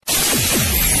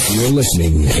You're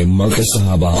listening to Marcus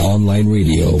Sahaba Online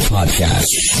Radio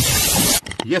Podcast.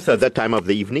 Yes, at that time of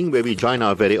the evening where we join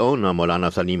our very own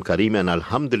Maulana Salim Karim and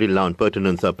Alhamdulillah on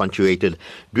Pertinence Punctuated,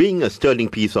 doing a sterling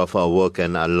piece of our work,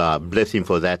 and Allah bless him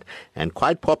for that, and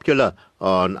quite popular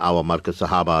on our Marcus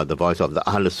Sahaba, the voice of the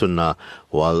Ahl Sunnah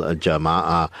wal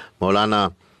Jama'ah.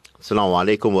 Maulana, Assalamu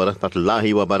alaikum wa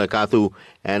rahmatullahi wa barakatuh,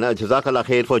 and Jazakallah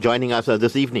khair for joining us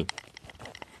this evening.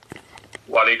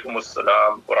 Wa alaikum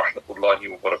assalam wa rahmatullahi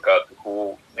wa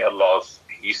barakatuh. May Allah's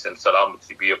peace and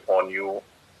salamati be upon you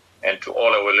and to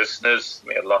all our listeners.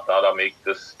 May Allah Ta'ala make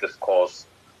this discourse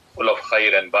full of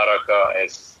khair and barakah,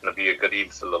 as Nabi Karim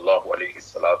sallallahu alayhi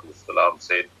salatu wasalam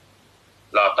said,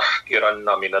 La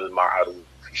tahkiranna min al-ma'aruf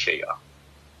shay'a.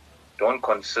 Don't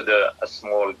consider a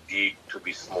small deed to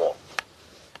be small.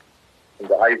 In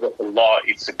the eyes of Allah,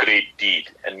 it's a great deed,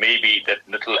 and maybe that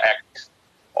little act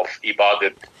of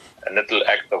ibadat, a little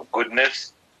act of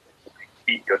goodness,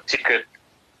 be your ticket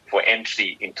for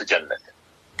entry into Jannah.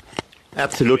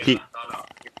 Absolutely.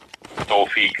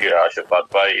 Tawfiq, Shafat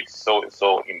bhai, it's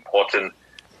so important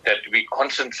that we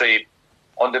concentrate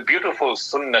on the beautiful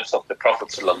sunnahs of the Prophet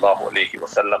sallallahu alaihi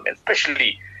wasallam,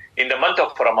 especially in the month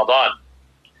of Ramadan,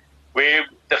 where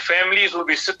the families will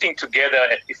be sitting together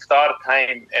at Iftaar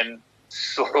time and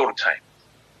Suhoor time.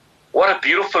 What a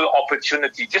beautiful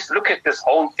opportunity. Just look at this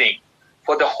whole thing.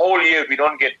 For the whole year, we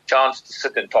don't get a chance to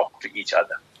sit and talk to each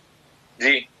other.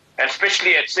 See? And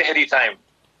especially at Sihri time,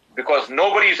 because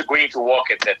nobody is going to work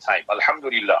at that time.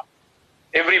 Alhamdulillah.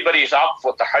 Everybody is up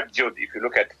for tahajjud. If you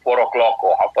look at 4 o'clock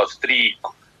or 3:30,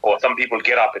 or some people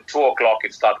get up at 2 o'clock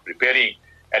and start preparing,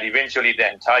 and eventually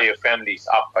the entire family is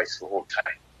up by Suhoor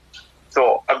time.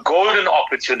 So a golden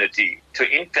opportunity to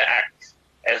interact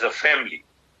as a family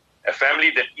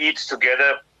that eats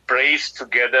together, prays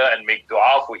together, and make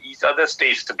dua for each other,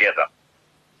 stays together.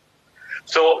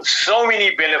 So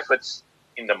many benefits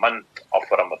in the month of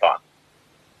Ramadan.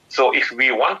 So if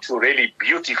we want to really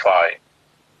beautify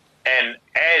and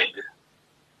add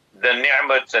the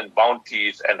ni'mats and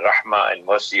bounties and rahmah and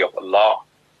mercy of Allah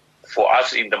for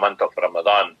us in the month of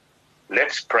Ramadan,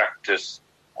 let's practice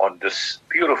on this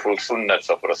beautiful sunnahs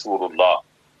of Rasulullah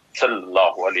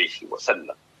sallallahu alayhi wa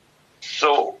sallam.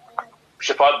 So,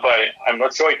 Shafat bhai, I'm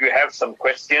not sure if you have some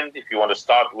questions, if you want to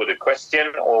start with a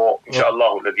question, or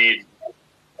inshallah,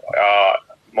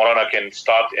 Maulana can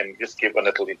start and just give a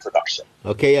little introduction.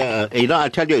 Okay, I'll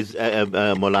tell you,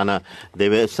 Maulana,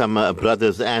 there were some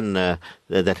brothers and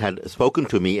that had spoken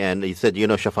to me, and he said,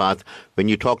 Shafat, when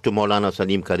you talk to Maulana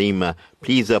Salim Karim,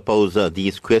 please pose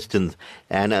these questions.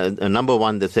 And number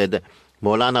one, they said,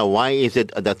 Maulana, why is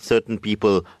it that certain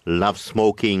people love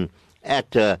smoking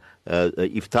at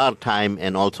Iftar time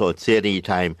and also at Sehri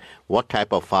time? What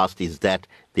type of fast is that?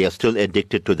 They are still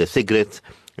addicted to the cigarettes.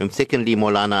 And secondly,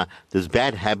 Maulana, this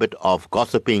bad habit of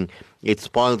gossiping, it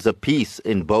spoils the peace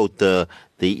in both the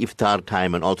Iftar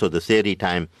time and also the Sehri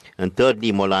time. And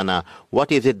thirdly, Maulana,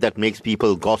 what is it that makes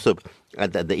people gossip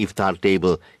at the Iftar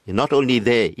table? Not only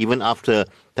there, even after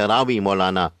Taraweeh,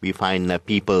 Maulana, we find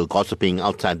people gossiping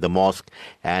outside the mosque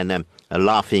and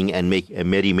laughing and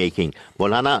merrymaking.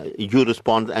 Maulana, you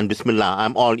respond, and Bismillah,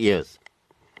 I'm all ears.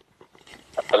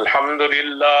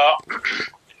 Alhamdulillah.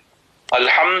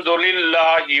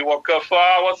 Alhamdulillah wa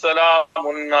kafa wa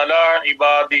salamun ala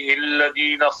ibadihi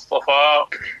alladhina istafa.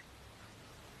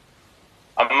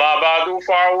 Amma ba'du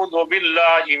fa'udhu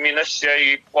billahi minash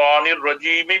shaytanir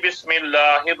rajim.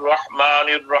 Bismillahir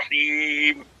rahmanir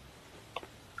rahim.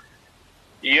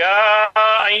 يا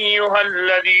أيها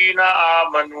الذين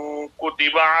آمنوا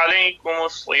كتب عليكم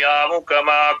الصيام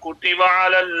كما كتب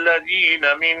على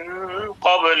الذين من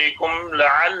قبلكم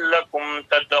لعلكم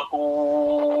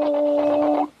تتقون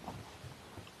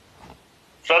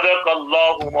صدق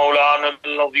الله مولانا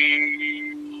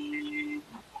العظيم.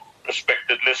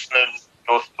 Respected listeners,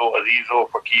 dosto, azizo,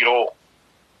 fakiro,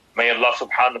 may Allah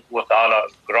subhanahu wa ta'ala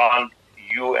grant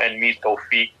you and me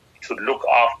tawfiq to look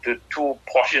after two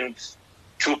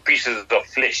pieces of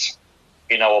flesh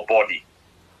in our body.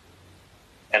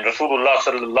 And Rasulullah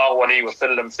sallallahu alayhi wa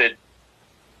sallam said,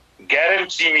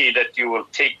 guarantee me that you will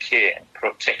take care and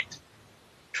protect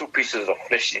two pieces of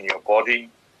flesh in your body,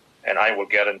 and I will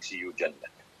guarantee you Jannah.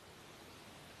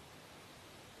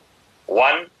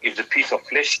 One is a piece of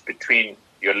flesh between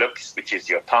your lips, which is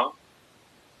your tongue,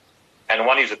 and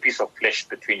one is a piece of flesh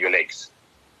between your legs.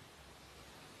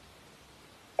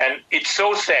 And it's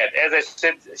so sad, as I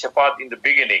said, Shafat, in the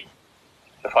beginning,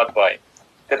 Shafat bhai,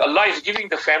 that Allah is giving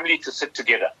the family to sit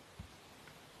together.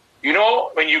 You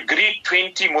know, when you greet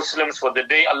 20 Muslims for the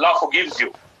day, Allah forgives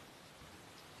you.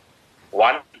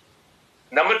 One.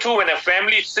 Number two, when a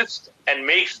family sits and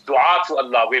makes dua to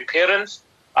Allah, where parents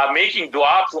are making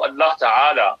dua to Allah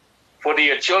Ta'ala for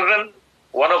their children,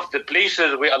 one of the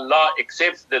places where Allah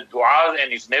accepts the dua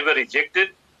and is never rejected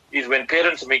is when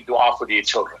parents make dua for their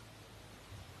children.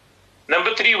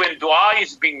 Number 3, when dua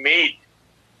is being made,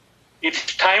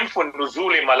 it's time for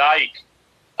nuzul malaik.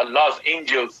 Allah's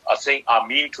angels are saying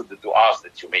Ameen to the du'as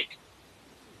that you make.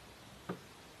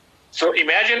 So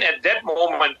imagine at that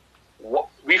moment,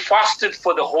 we fasted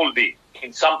for the whole day.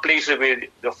 In some places where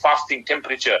the fasting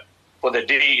temperature for the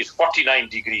day is 49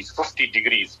 degrees, 50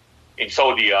 degrees, in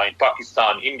Saudi, in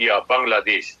Pakistan, India,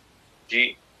 Bangladesh.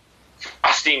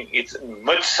 Fasting, it's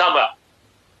midsummer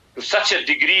to such a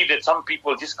degree that some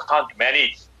people just can't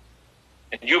manage.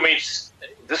 And you made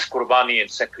this qurbani and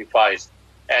sacrifice.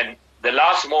 And the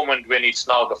last moment when it's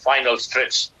now the final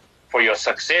stretch for your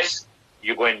success,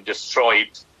 you go and destroy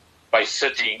it by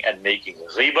sitting and making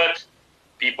ghibat.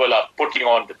 People are putting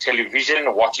on the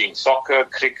television, watching soccer,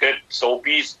 cricket,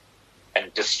 soapies,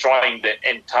 and destroying the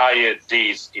entire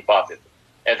day's ibadat.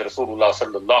 As Rasulullah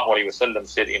sallallahu alayhi wasallam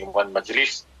said in one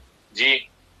majlis, they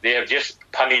have just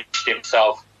punished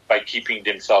themselves by keeping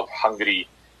themselves hungry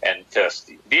and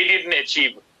thirsty. They didn't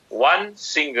achieve one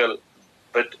single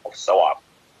bit of sawab.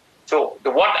 So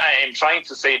what I am trying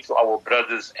to say to our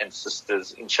brothers and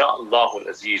sisters, inshaAllah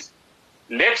al-Aziz,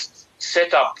 let's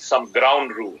set up some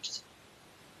ground rules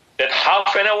that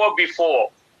half an hour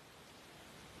before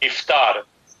iftar,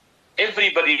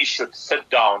 everybody should sit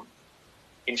down,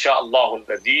 inshaAllah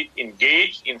al-Aziz,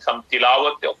 engage in some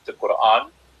tilawat of the Quran.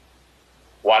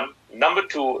 1. Number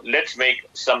 2, let's make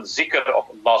some zikr of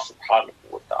Allah subhanahu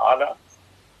wa ta'ala.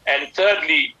 And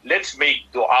thirdly, let's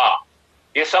make dua.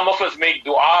 Yes, some of us make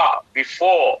dua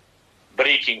before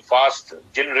breaking fast.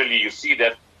 Generally, you see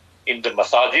that in the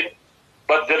masajid.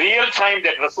 But the real time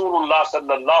that Rasulullah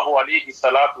sallallahu alayhi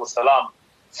salatu wasalam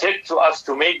said to us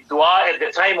to make dua at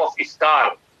the time of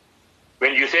iftar,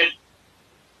 when you said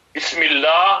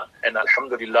Bismillah and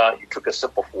Alhamdulillah, you took a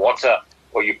sip of water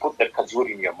or you put the khajur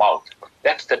in your mouth,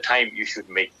 that's the time you should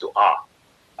make dua.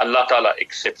 Allah Ta'ala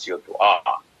accepts your dua.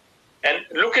 And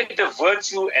look at the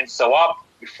virtue and sawab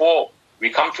before we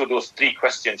come to those 3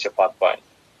 questions, Shafat Bhai.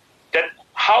 That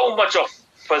how much of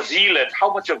fazilat,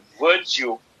 how much of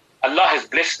virtue Allah has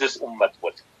blessed this ummah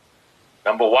with.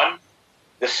 Number 1,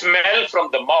 the smell from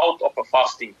the mouth of a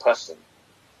fasting person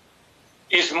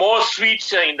is more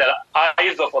sweeter in the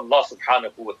eyes of Allah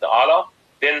subhanahu wa ta'ala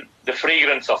than the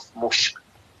fragrance of mushk.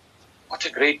 What a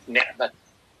great ni'mat.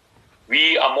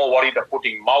 We are more worried about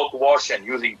putting mouthwash and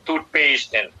using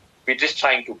toothpaste, and we're just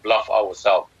trying to bluff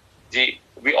ourselves.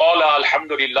 We all are,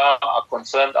 alhamdulillah, are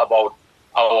concerned about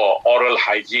our oral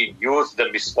hygiene. Use the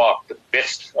miswak, the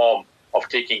best form of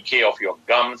taking care of your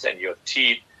gums and your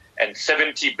teeth, and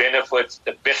 70 benefits,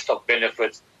 the best of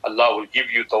benefits. Allah will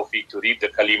give you tawfiq to read the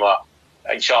kalima,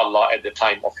 inshallah, at the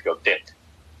time of your death.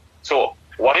 So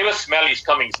whatever smell is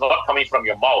coming, it's not coming from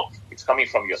your mouth, it's coming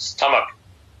from your stomach,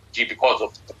 because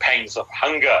of the pangs of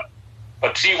hunger.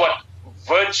 But see what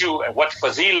virtue and what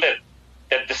fazilat,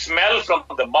 that the smell from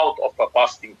the mouth of a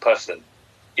fasting person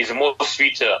is more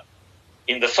sweeter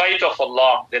in the sight of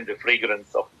Allah than the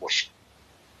fragrance of mushk.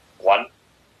 1.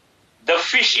 The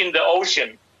fish in the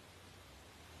ocean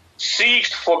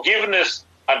seeks forgiveness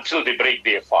until they break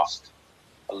their fast.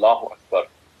 Allahu Akbar.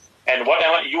 And what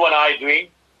am you and I doing?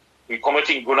 We're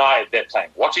committing guna at that time.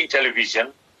 Watching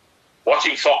television,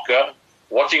 watching soccer,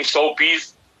 watching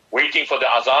soapies, waiting for the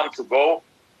azan to go.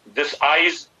 This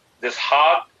eyes, this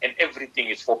heart, and everything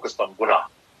is focused on guna.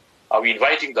 Are we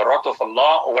inviting the wrath of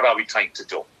Allah, or what are we trying to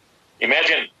do?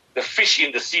 Imagine the fish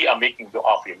in the sea are making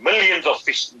dua for you. Millions of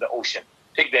fish in the ocean.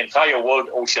 Take the entire world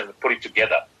ocean and put it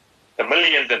together. The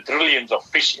millions and trillions of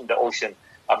fish in the ocean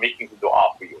are making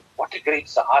dua for you. What a great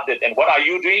sa'adat. And what are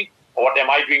you doing? Or what am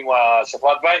I doing,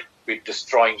 Shafat Bhai? We're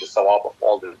destroying the sawab of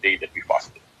all the day that we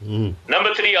fasted.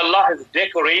 Number 3, Allah has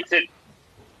decorated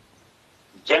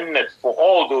Jannat for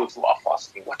all those who are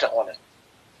fasting. What an honor.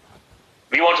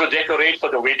 We want to decorate for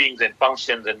the weddings and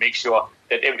functions and make sure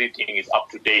that everything is up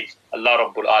to date. Allah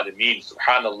Rabbul Alameen,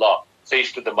 subhanallah,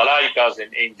 says to the malaikas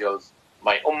and angels,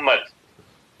 my ummat,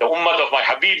 the ummat of my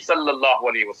Habib sallallahu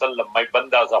alayhi wa sallam, my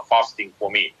bandas are fasting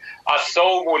for me.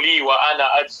 As-sawmu li wa ana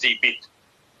ajzi bit.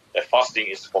 The fasting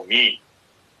is for me.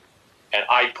 And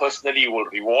I personally will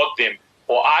reward them,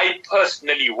 or I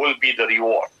personally will be the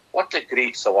reward. What a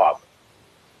great sawab.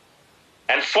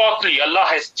 And 4thly, Allah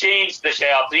has changed the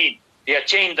shayateen. They are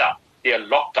chained up. They are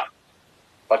locked up.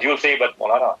 But you'll say, but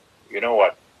Maulana, you know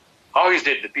what? How is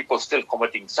it that people still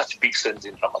committing such big sins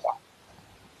in Ramadan?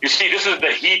 You see, this is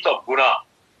the heat of guna.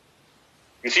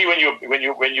 You see, when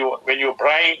you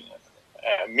brine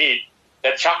meat,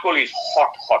 that charcoal is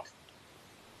hot,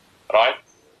 right?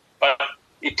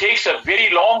 takes a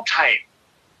very long time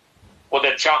for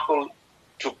the charcoal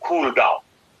to cool down.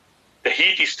 The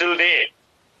heat is still there.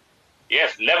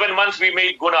 Yes, 11 months we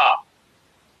made guna.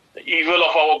 The evil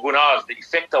of our gunas, the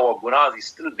effect of our gunas is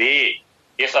still there.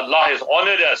 Yes, Allah has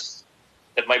honored us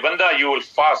that, my banda, you will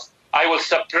fast. I will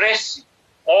suppress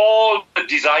all the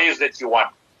desires that you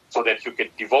want so that you can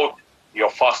devote your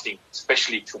fasting,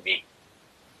 especially to me.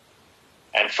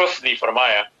 And firstly,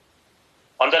 Farmaya,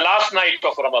 on the last night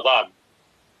of Ramadan,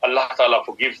 Allah Ta'ala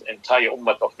forgives the entire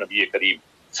ummah of Nabi Karim,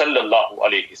 sallallahu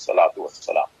alayhi salatu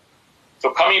wassalam. So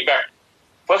coming back,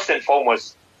 first and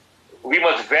foremost, we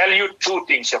must value two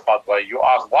things, Shafat. You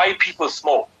ask why people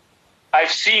smoke.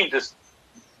 I've seen this.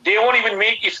 They won't even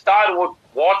make iftar with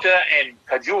water and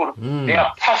kajur. They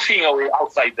are puffing away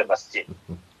outside the masjid.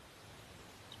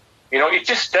 It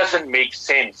just doesn't make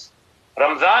sense.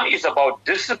 Ramadan is about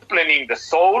disciplining the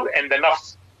soul and the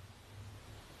nafs.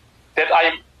 That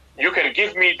you can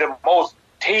give me the most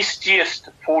tastiest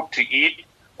food to eat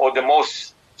or the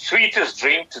most sweetest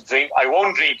drink to drink, I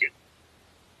won't drink it.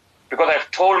 Because I've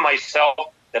told myself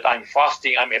that I'm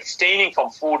fasting, I'm abstaining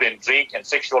from food and drink and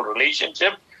sexual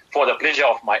relationship for the pleasure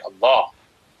of my Allah.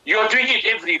 You're doing it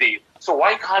every day. So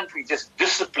why can't we just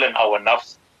discipline our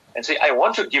nafs and say, I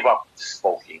want to give up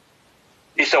smoking.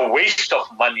 It's a waste of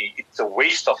money. It's a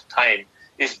waste of time.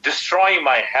 It's destroying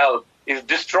my health. It's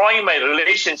destroying my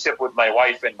relationship with my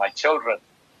wife and my children.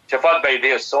 Shafat Bhai,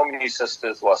 there are so many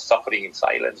sisters who are suffering in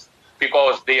silence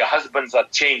because their husbands are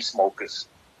chain smokers.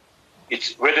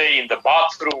 It's whether in the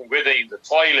bathroom, whether in the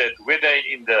toilet, whether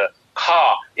in the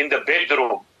car, in the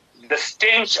bedroom. The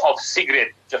stench of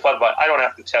cigarette, Shafat Bhai, I don't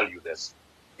have to tell you this.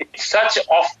 It's such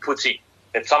off-putting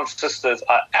that some sisters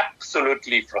are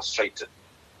absolutely frustrated.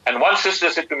 And one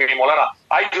sister said to me, Maulana,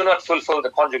 I do not fulfill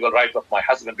the conjugal right of my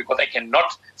husband because I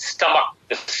cannot stomach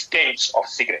the stench of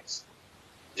cigarettes.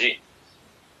 Gee.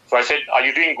 So I said, are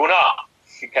you doing guna?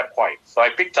 She kept quiet. So I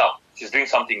picked up, she's doing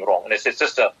something wrong. And I said,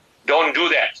 sister, don't do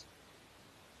that.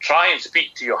 Try and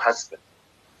speak to your husband.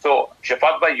 So,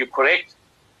 Shafat Bhai, you're correct.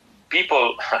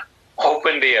 People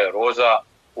open their roza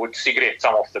with cigarettes,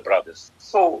 some of the brothers.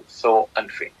 So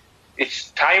unfair.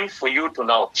 It's time for you to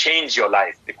now change your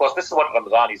life because this is what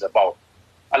Ramadan is about.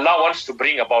 Allah wants to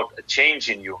bring about a change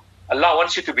in you. Allah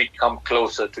wants you to become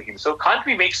closer to Him. So can't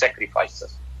we make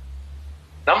sacrifices?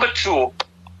 Number two,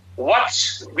 what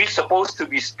we're supposed to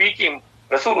be speaking,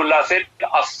 Rasulullah said,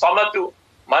 As-samatu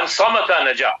man samata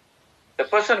naja. The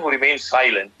person who remains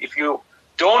silent, if you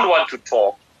don't want to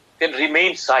talk, then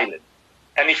remain silent.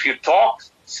 And if you talk,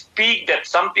 speak that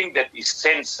something that is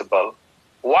sensible.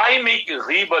 Why make a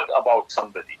ghibat about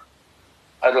somebody?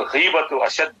 Al-ghibatu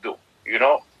ashaddu.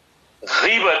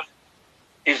 Ghibat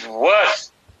is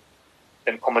worse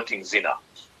than committing zina.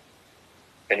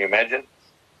 Can you imagine?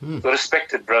 So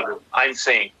respected brother, I'm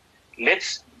saying,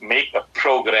 let's make a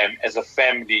program as a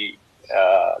family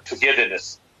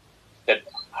togetherness that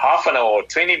half an hour or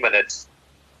 20 minutes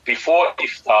before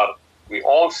iftar, we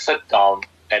all sit down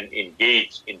and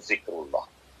engage in zikrullah.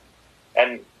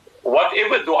 And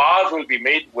whatever du'as will be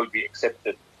made will be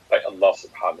accepted by Allah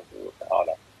subhanahu wa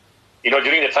ta'ala.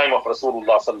 During the time of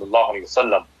Rasulullah sallallahu alayhi wa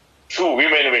sallam, two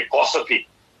women were gossiping.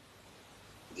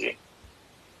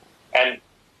 And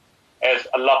as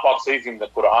Allah Pak says in the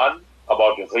Quran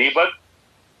about the ghibat,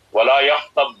 وَلَا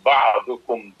يَخْتَبْ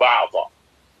بَعْضُكُمْ بَعْضًا.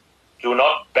 Do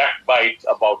not backbite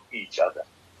about each other.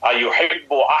 أَيُحِبُّ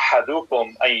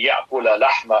أَحَدُكُمْ أَن يَأْكُلَ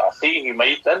لَحْمَ أَخِيهِ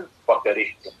مَيْتًا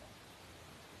فَكَرِهْتُمْ.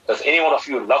 Does any one of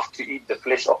you love to eat the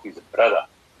flesh of his brother,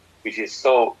 which is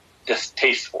so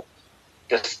distasteful,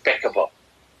 despicable?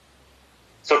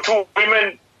 So two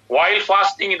women, while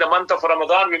fasting in the month of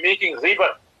Ramadan, were making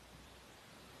ghibat.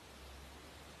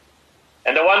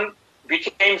 And the one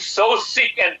became so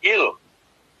sick and ill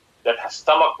that her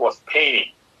stomach was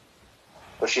paining.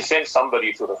 So she sent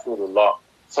somebody to Rasulullah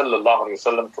sallallahu alayhi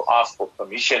wa sallam to ask for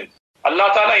permission. Allah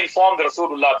Ta'ala informed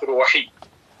Rasulullah through wahi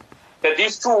that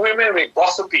these two women were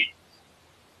gossiping.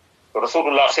 So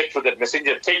Rasulullah said to that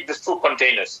messenger, take these two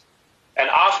containers and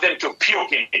ask them to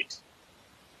puke in it.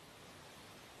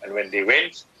 And when they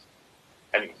went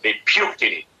and they puked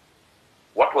in it,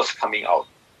 what was coming out?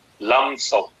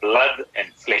 Lumps of blood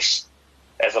and flesh.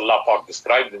 As Allah Ta'ala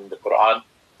described in the Quran,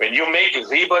 when you make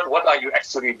ghibat, what are you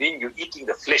actually doing? You're eating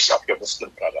the flesh of your Muslim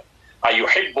brother.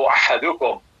 أَيُحِبُّ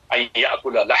أَحَدُكُمْ أَن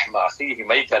يَأْكُلَ لَحْمَ أَخِيهِ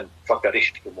مَيْتًا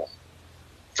فَكَرِهْتُمُوهُ.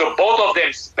 So both of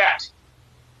them spat.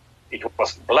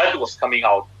 Blood was coming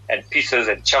out and pieces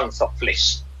and chunks of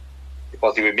flesh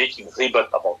because they were making ghibat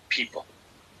about people.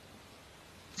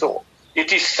 So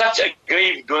it is such a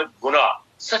grave guna,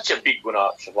 such a big guna,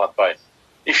 Shafat Bhai.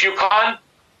 If you can't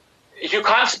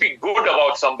speak good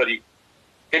about somebody,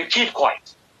 then keep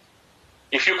quiet.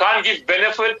 If you can't give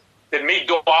benefit, then make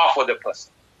dua for the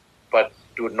person. But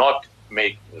do not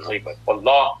make ghibat.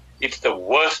 Allah, it's the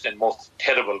worst and most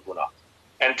terrible guna.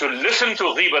 And to listen to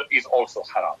ghibat is also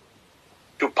haram.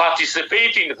 To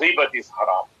participate in ghibat is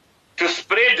haram. To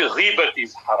spread ghibat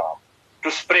is haram.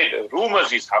 To spread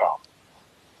rumors is haram.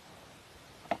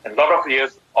 And a lot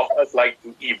of us like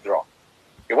to eavesdrop.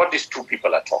 Okay, what these two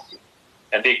people are talking,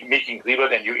 and they're making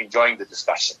ghibat and you're enjoying the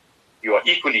discussion. You are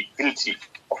equally guilty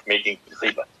of making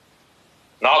ghibat.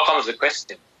 Now comes the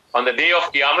question. On the day of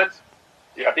Qiyamah,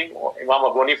 I think Imam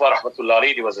Abu Hanifa rahmatullah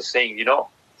alayhi was saying,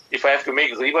 if I have to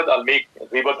make ghibat, I'll make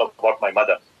ghibat about my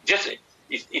mother.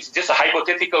 It's just a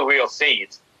hypothetical way of saying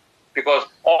it. Because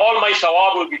all my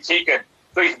sawab will be taken.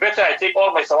 So it's better I take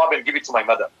all my sawab and give it to my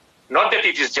mother. Not that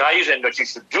it is jaiz and that you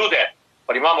should do that.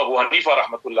 But Imam Abu Hanifa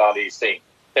rahmatullah alayhi is saying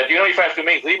that, if I have to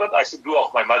make ghibat, I should do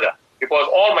of my mother. Because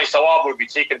all my sawab will be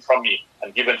taken from me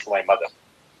and given to my mother.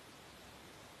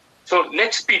 So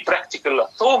let's be practical.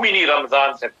 So many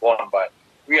Ramzans have gone by.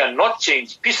 We are not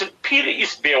changed. Phir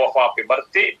is bewafa pe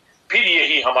marte, phir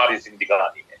yahi hamari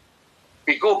zindagani hai.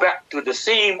 We go back to the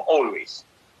same always.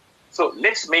 So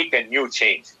let's make a new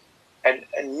change and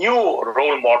a new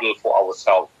role model for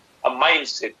ourselves. A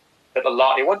mindset that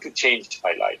Allah, I want to change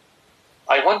my life.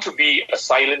 I want to be a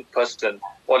silent person.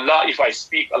 Allah, if I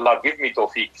speak, Allah give me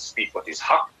tawfiq to speak what is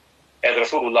haqq. As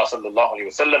Rasulullah sallallahu alayhi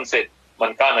wa sallam said,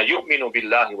 Man kana yu'minu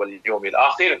billahi wal yawmil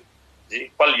akhir,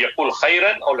 fal yaqul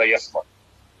khayran aw la yasmut.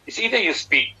 It's either you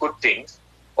speak good things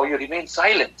or you remain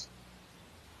silent.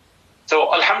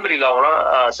 So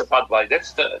alhamdulillah, Shafat bhai,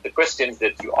 that's the questions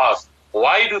that you ask.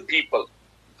 Why do people,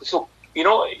 so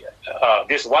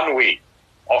there's one way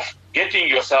of getting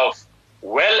yourself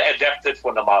well adapted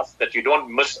for namaz, that you don't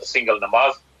miss a single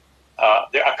namaz.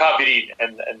 The Akabirin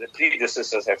and the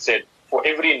predecessors have said, for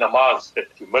every namaz that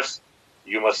you miss,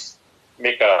 you must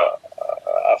make a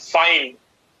fine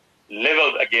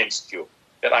leveled against you,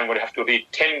 that I'm going to have to read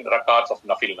 10 rakats of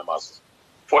nafil namazes.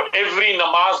 For every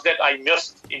namaz that I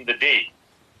missed in the day,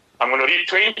 I'm going to read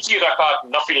 20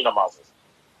 rakat nafil namazes.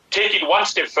 Take it one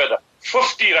step further,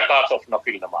 50 rakats of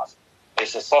nafil namaz.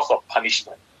 It's a source of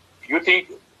punishment. You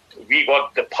think we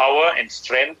got the power and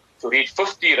strength to read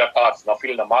 50 rakats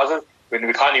nafil namazes when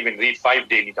we can't even read 5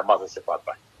 daily namazes?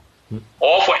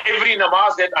 Or for every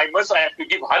namaz that I miss, I have to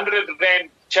give 100 rand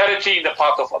charity in the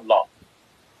path of Allah.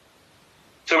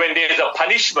 So when there is a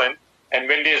punishment and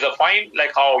when there is a fine,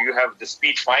 like how you have the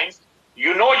speed fines,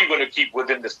 you're going to keep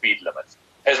within the speed limits.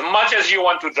 As much as you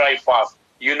want to drive fast,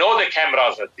 the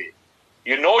cameras are there.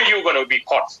 You're going to be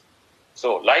caught.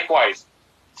 So likewise,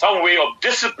 some way of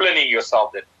disciplining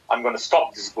yourself that I'm going to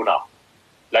stop this guna.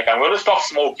 Like I'm going to stop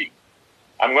smoking.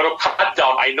 I'm going to cut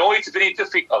down. I know it's very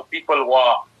difficult. People who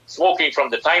are smoking from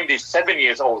the time they're 7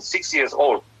 years old, 6 years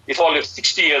old, it's almost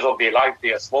 60 years of their life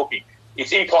they are smoking.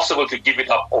 It's impossible to give it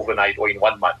up overnight or in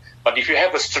 1 month. But if you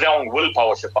have a strong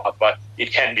willpower, Shafat,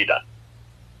 it can be done.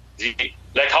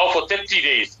 Like how for 30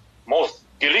 days, most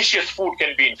delicious food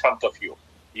can be in front of you.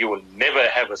 You will never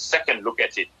have a second look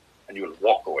at it and you will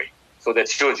walk away. So that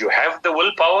shows you have the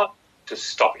willpower to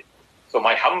stop it. So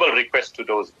my humble request to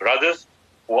those brothers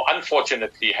who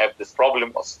unfortunately have this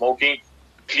problem of smoking,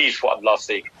 please, for Allah's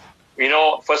sake,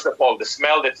 first of all, the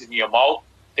smell that's in your mouth,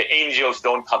 the angels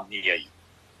don't come near you.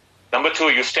 Number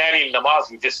two, you stand in namaz,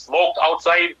 you just smoked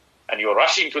outside and you're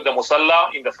rushing to the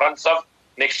musalla in the front saf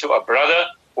next to a brother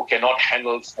who cannot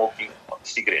handle smoking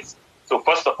cigarettes. So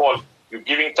first of all, you're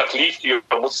giving taklif to your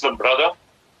Muslim brother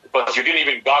because you didn't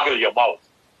even gargle your mouth.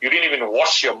 You didn't even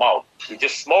wash your mouth. You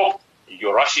just smoked,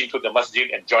 you rush into the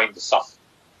masjid and join the saf.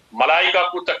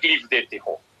 Malaika ko taklif dete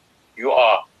ho. You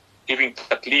are giving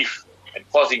taklif and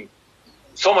causing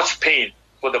so much pain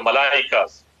for the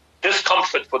malaikas,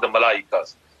 discomfort for the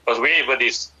malaikas. Because wherever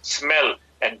there's smell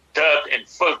and dirt and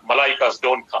filth, malaikas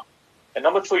don't come. And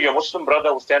number two, your Muslim brother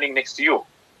who's standing next to you.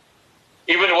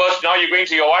 Even worse, now you're going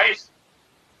to your wife.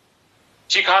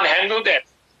 She can't handle that.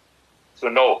 So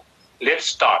no, let's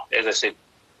start. As I said,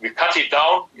 we cut it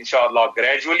down, inshallah,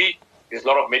 gradually. There's a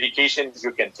lot of medications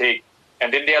you can take.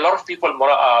 And then there are a lot of people,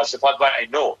 Shafat bhai, I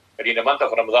know, that in the month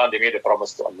of Ramadan, they made a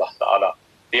promise to Allah Ta'ala.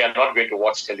 They are not going to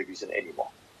watch television anymore.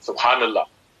 Subhanallah.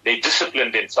 They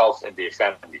disciplined themselves and their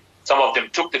family. Some of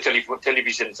them took the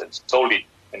televisions and sold it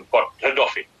and got rid of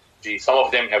it. Some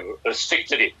of them have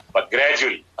restricted it, but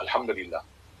gradually, alhamdulillah,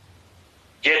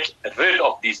 get rid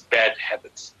of these bad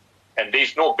habits. And there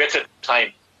is no better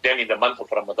time than in the month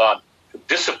of Ramadan to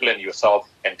discipline yourself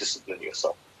and discipline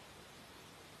yourself.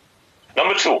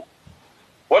 Number two,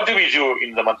 what do we do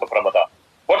in the month of Ramadan?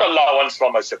 What Allah wants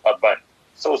from us, Shafat bhai?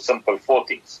 So simple, 4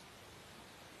 things.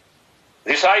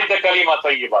 This Recite the kalima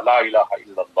tayyiba, La ilaha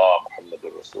illallah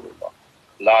Muhammadur Rasulullah.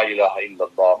 La ilaha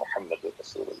illallah Muhammadur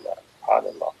Rasulullah.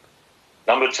 SubhanAllah.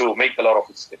 Number 2, make a lot of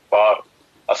istighfar.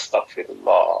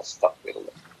 Astaghfirullah,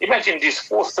 astaghfirullah. Imagine these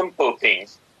 4 simple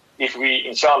things, if we,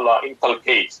 inshallah,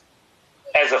 inculcate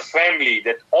as a family,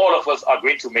 that all of us are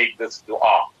going to make this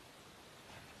dua.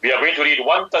 We are going to read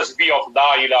 1 tasbih of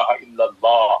La ilaha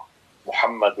illallah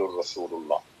Muhammadur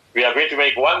Rasulullah. We are going to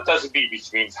make 1 tasbih,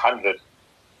 which means 100.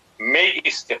 Make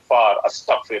istighfar,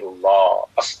 astaghfirullah,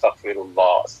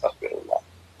 astaghfirullah, astaghfirullah.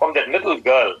 From that little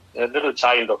girl, a little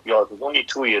child of yours who's only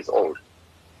 2 years old,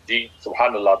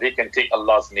 subhanallah, they can take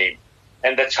Allah's name.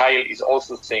 And the child is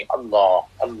also saying, Allah,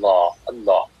 Allah,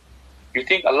 Allah. You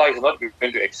think Allah is not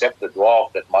going to accept the dua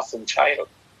of that masoom child?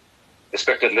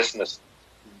 Respected listeners,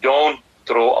 don't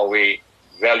throw away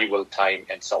valuable time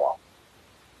and sawab.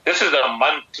 This is the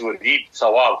month to read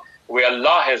sawab, where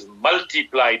Allah has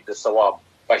multiplied the sawab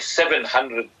by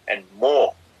 700 and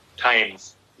more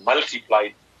times,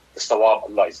 multiplied the sawab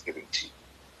Allah is giving to you.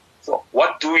 So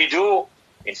what do we do?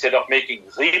 Instead of making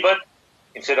ghibat,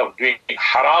 instead of doing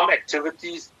haram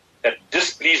activities that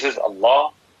displeases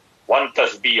Allah, 1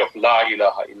 tasbih of La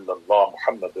ilaha illallah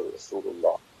Muhammadur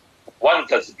Rasulullah, 1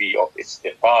 tasbih of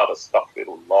istighfar,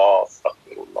 astaghfirullah,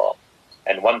 astaghfirullah,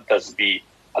 and 1 tasbih,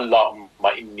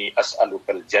 Allahumma inni as'aluka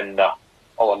al-jannah.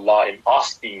 Oh Allah, I'm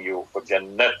asking you for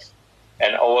Jannat.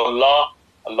 And oh Allah,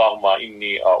 Allahumma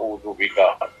inni a'udhu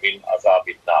bika min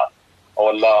azabin nar. Oh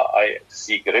Allah, I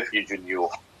seek refuge in you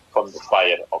from the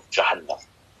fire of Jahannam.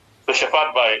 So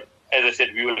Shafat Bhai, as I said,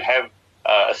 we will have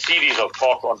a series of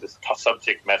talk on this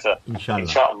subject matter.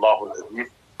 Inshallah.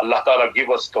 Allah Ta'ala give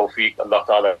us tawfiq, Allah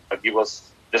Ta'ala give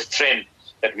us the strength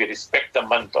that we respect the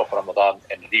month of Ramadan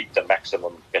and reap the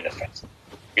maximum benefits.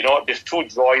 You know, there's 2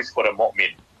 joys for a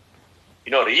mu'min.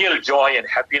 You know, real joy and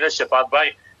happiness, Shafat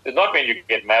Bhai, is not when you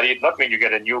get married, not when you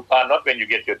get a new car, not when you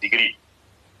get your degree.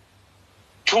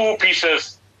 2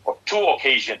 pieces or 2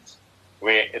 occasions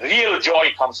where real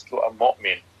joy comes to a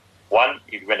mu'min. 1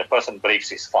 is when a person breaks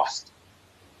his fast.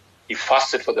 He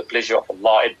fasted for the pleasure of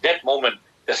Allah. At that moment,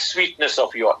 the sweetness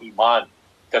of your iman,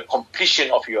 the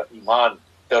completion of your iman,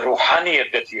 the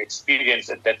ruhaniyat that you experience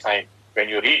at that time, when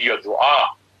you read your dua,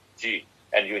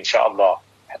 and you inshallah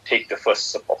take the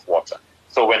first sip of water.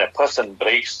 So when a person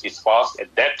breaks his fast,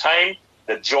 at that time,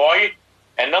 the joy.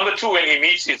 And number 2, when he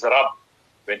meets his Rabb,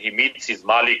 when he meets his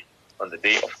Malik on the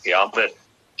day of Qiyamah,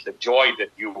 the joy that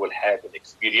you will have and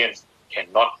experience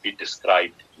cannot be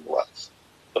described in words.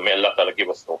 So may Allah Ta'ala give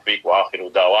us tawfiq wa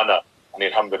akhiru dawana and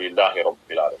alhamdulillahi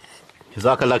rabbil alamin.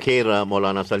 Jazakallah khair,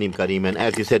 Maulana Salim Karim. And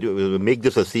as you said, we will make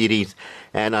this a series.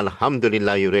 And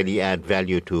alhamdulillah, you really add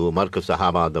value to Markaz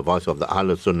Sahaba, the voice of the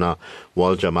Ahlul Sunnah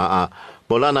wal Jama'ah.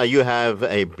 Maulana, you have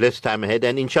a blessed time ahead.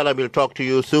 And inshallah, we'll talk to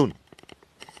you soon.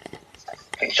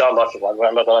 Inshallah,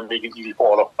 Allah Ta'ala make it easy for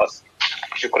all of us.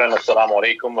 Shukran, assalamu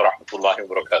alaikum wa rahmatullahi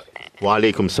wa barakatuh. Wa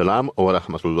alaikum salam wa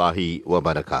rahmatullahi wa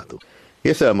barakatuh.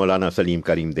 Yes, Maulana Salim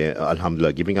Karim there,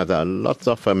 alhamdulillah, giving us lots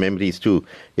of memories too.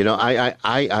 You know,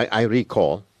 I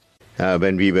recall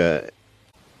when we were,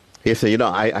 yes, you know,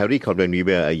 I recall when we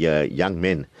were young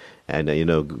men and, you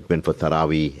know, went for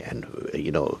Taraweeh and,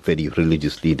 you know, very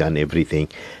religiously done everything.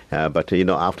 But, you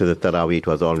know, after the Taraweeh, it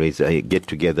was always get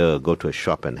together, go to a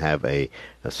shop and have a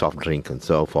soft drink and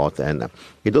so forth. And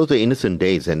those were innocent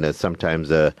days. And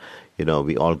sometimes, you know,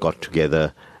 we all got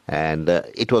together. And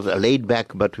it was laid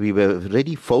back, but we were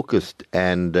really focused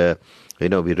and, you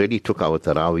know, we really took our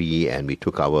Taraweeh and we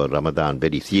took our Ramadan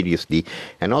very seriously.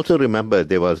 And also remember,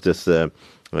 there was this,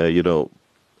 you know,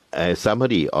 a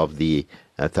summary of the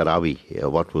Taraweeh,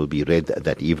 what will be read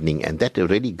that evening. And that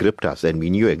really gripped us. And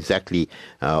we knew exactly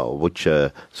which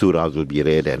surahs will be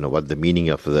read and what the meaning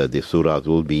of the surahs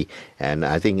will be. And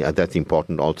I think that's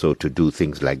important also to do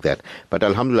things like that. But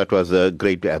alhamdulillah, it was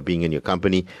great being in your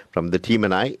company. From the team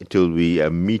and I, till we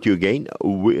meet you again.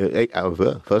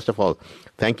 First of all,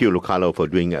 thank you, Lucalo, for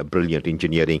doing brilliant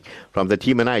engineering. From the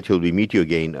team and I, till we meet you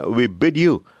again, we bid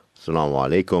you, Assalamu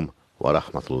alaikum wa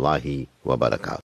rahmatullahi wa barakatuh.